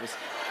time.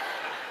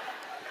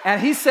 And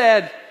he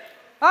said,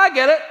 I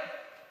get it.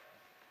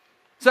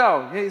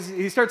 So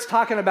he starts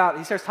talking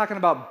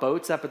about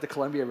boats up at the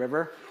Columbia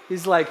River.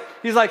 He's like,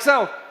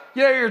 so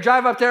you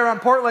drive up there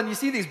around Portland, you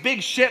see these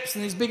big ships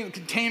and these big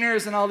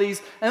containers and all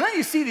these, and then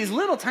you see these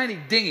little tiny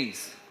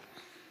dinghies.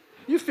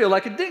 You feel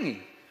like a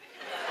dinghy.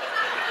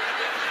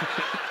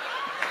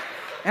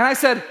 And I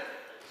said,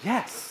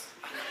 yes.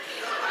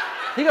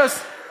 He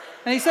goes,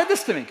 and he said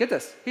this to me, get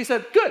this. He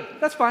said, good,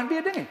 that's fine, be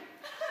a dinghy.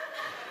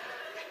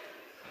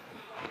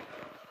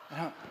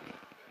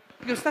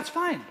 He goes, that's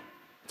fine.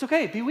 It's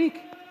okay, be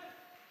weak.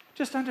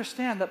 Just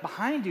understand that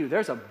behind you,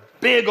 there's a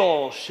big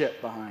old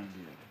ship behind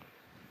you.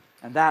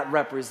 And that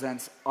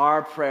represents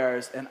our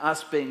prayers and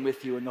us being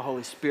with you and the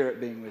Holy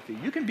Spirit being with you.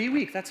 You can be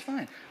weak, that's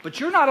fine. But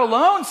you're not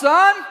alone,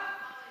 son.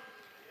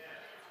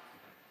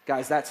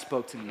 Guys, that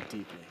spoke to me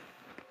deeply.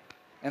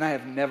 And I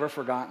have never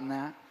forgotten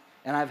that.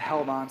 And I've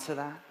held on to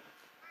that.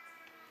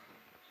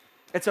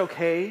 It's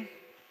okay.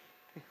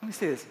 Let me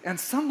say this. On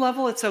some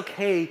level, it's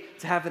okay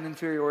to have an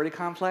inferiority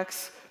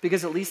complex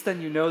because at least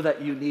then you know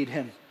that you need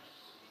him.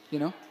 You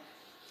know?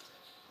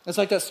 It's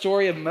like that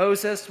story of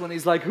Moses when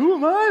he's like, who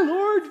am I,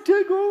 Lord,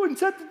 to go and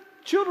set the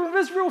children of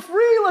Israel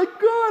free? Like,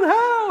 God,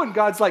 how? And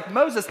God's like,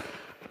 Moses,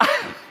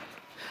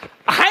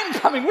 I'm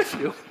coming with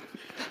you.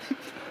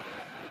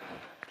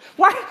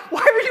 Why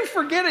are you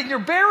forgetting? You're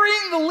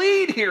burying the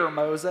lead here,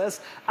 Moses.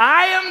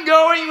 I am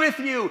going with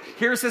you.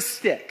 Here's a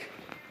stick.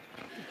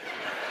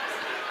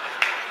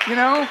 You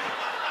know?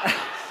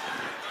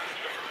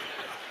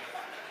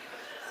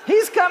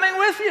 He's coming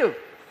with you.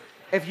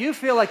 If you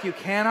feel like you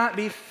cannot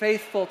be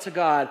faithful to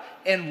God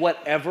in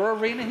whatever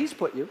arena he's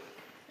put you,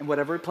 in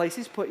whatever place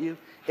he's put you,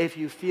 if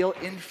you feel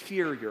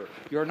inferior,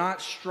 you're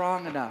not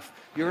strong enough,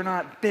 you're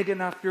not big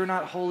enough, you're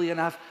not holy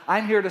enough,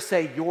 I'm here to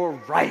say you're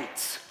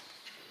right.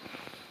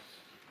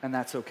 And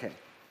that's okay.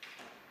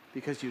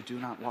 Because you do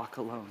not walk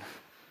alone.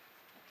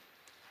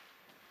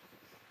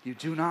 You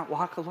do not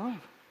walk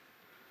alone.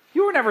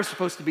 You were never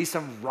supposed to be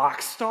some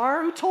rock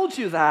star. Who told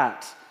you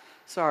that?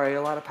 Sorry,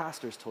 a lot of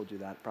pastors told you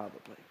that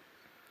probably.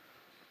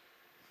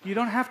 You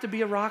don't have to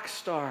be a rock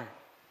star.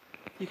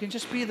 You can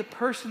just be the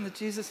person that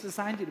Jesus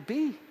designed you to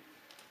be.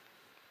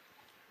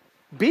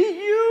 Be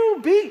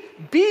you.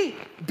 Be.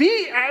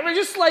 I mean,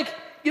 just like,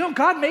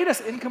 God made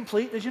us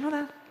incomplete. Did you know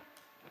that?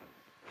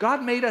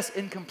 God made us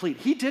incomplete.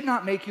 He did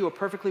not make you a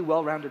perfectly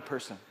well-rounded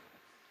person.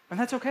 And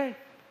that's okay.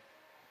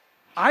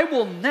 I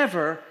will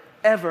never,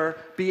 ever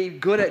be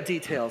good at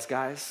details,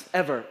 guys.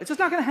 Ever. It's just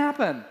not going to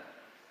happen.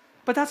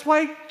 But that's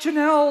why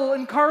Janelle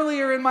and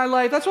Carly are in my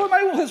life. That's one of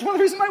the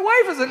reasons my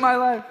wife is in my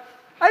life.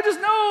 I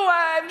just know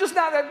I'm just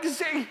not,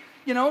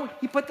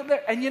 he put them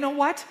there. And you know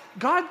what?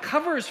 God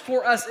covers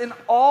for us in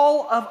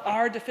all of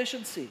our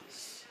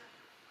deficiencies.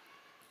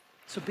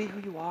 So be who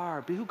you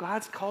are. Be who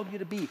God's called you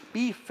to be.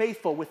 Be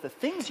faithful with the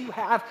things you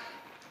have.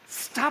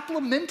 Stop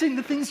lamenting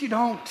the things you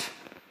don't.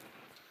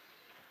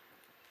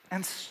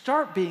 And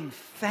start being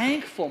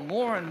thankful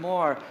more and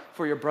more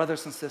for your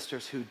brothers and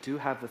sisters who do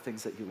have the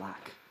things that you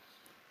lack.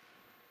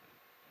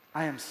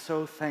 I am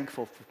so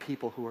thankful for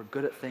people who are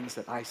good at things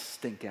that I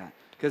stink at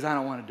because I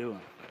don't want to do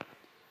them.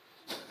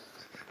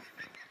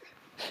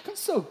 I'm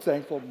so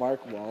thankful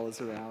Mark Wall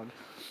is around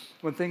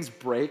when things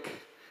break.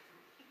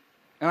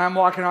 And I'm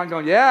walking around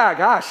going, yeah,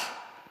 gosh.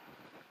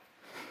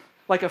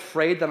 Like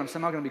afraid that I'm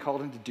somehow going to be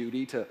called into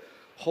duty to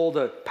hold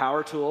a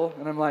power tool.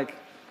 And I'm like,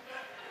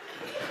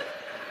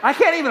 I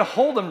can't even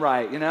hold them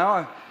right,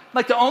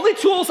 Like the only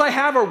tools I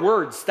have are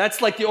words.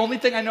 That's like the only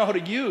thing I know how to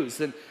use.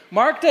 And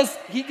Mark he is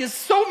he's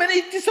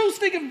so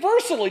stinking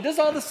versatile. He does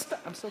all this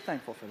stuff. I'm so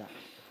thankful for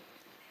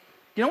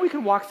that. We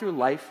can walk through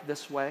life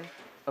this way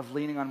of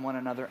leaning on one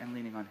another and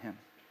leaning on him.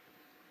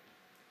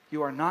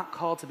 You are not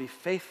called to be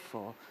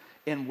faithful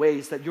in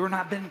ways that you're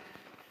not been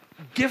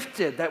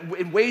gifted, that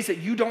in ways that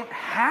you don't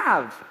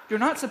have. You're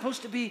not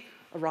supposed to be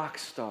a rock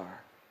star.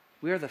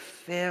 We are the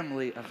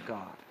family of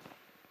God.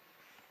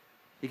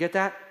 You get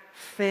that?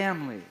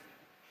 Family.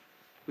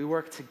 We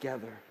work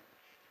together.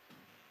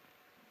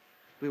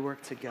 We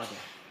work together.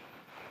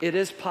 It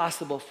is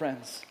possible,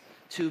 friends,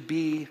 to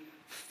be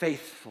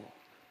faithful,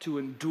 to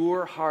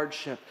endure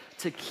hardship,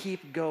 to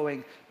keep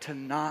going, to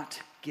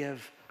not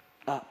give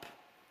up.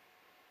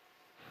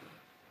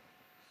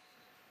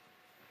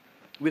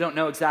 We don't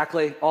know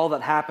exactly all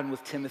that happened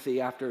with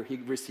Timothy after he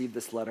received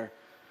this letter.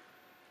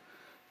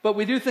 But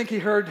we do think he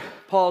heard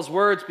Paul's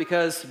words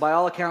because, by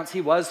all accounts,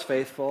 he was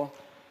faithful.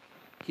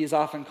 He's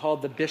often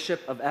called the Bishop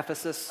of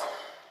Ephesus.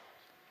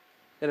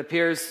 It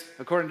appears,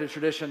 according to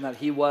tradition, that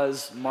he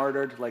was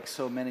martyred like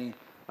so many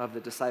of the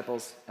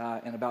disciples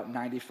in about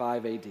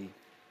 95 AD.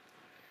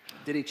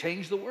 Did he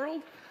change the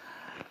world?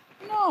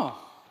 No.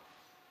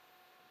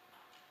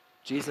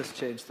 Jesus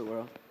changed the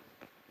world.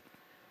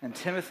 And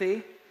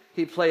Timothy,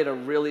 he played a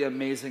really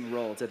amazing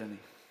role, didn't he?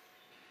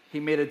 He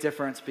made a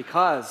difference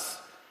because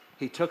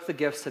he took the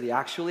gifts that he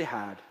actually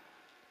had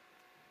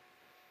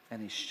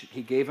and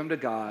he gave them to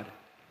God.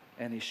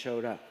 And he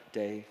showed up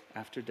day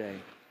after day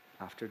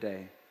after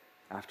day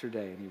after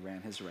day, and he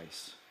ran his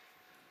race.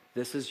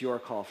 This is your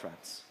call,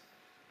 friends,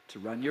 to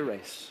run your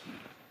race.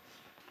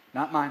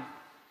 Not mine,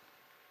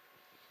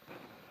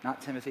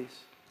 not Timothy's,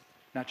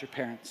 not your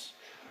parents.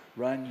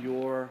 Run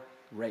your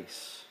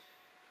race.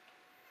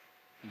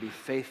 And be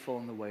faithful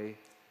in the way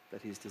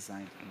that he's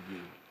designed in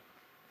you.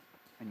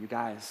 And you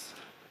guys,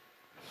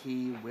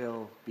 he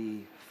will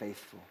be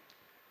faithful.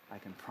 I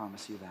can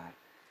promise you that.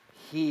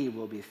 He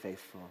will be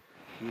faithful,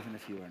 even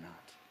if you are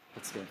not.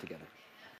 Let's stand together.